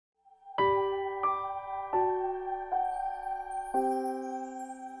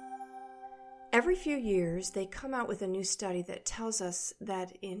Every few years, they come out with a new study that tells us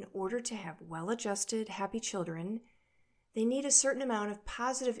that in order to have well-adjusted, happy children, they need a certain amount of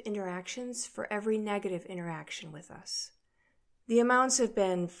positive interactions for every negative interaction with us. The amounts have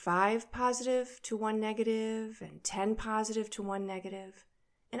been 5 positive to 1 negative and 10 positive to 1 negative.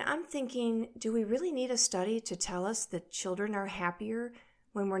 And I'm thinking, do we really need a study to tell us that children are happier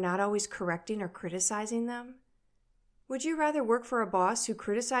when we're not always correcting or criticizing them? Would you rather work for a boss who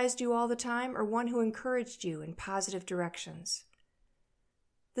criticized you all the time or one who encouraged you in positive directions?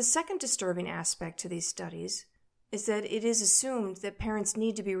 The second disturbing aspect to these studies is that it is assumed that parents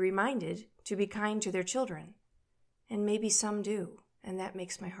need to be reminded to be kind to their children. And maybe some do, and that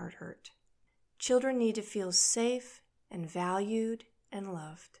makes my heart hurt. Children need to feel safe and valued and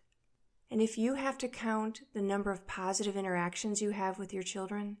loved. And if you have to count the number of positive interactions you have with your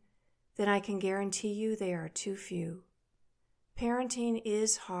children, then I can guarantee you they are too few. Parenting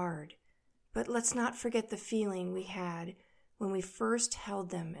is hard, but let's not forget the feeling we had when we first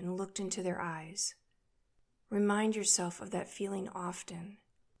held them and looked into their eyes. Remind yourself of that feeling often.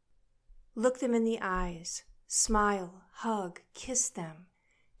 Look them in the eyes, smile, hug, kiss them,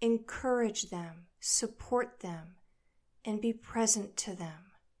 encourage them, support them, and be present to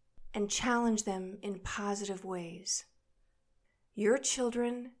them, and challenge them in positive ways. Your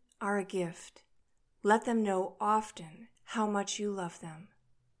children are a gift. Let them know often how much you love them.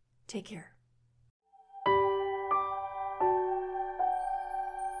 Take care.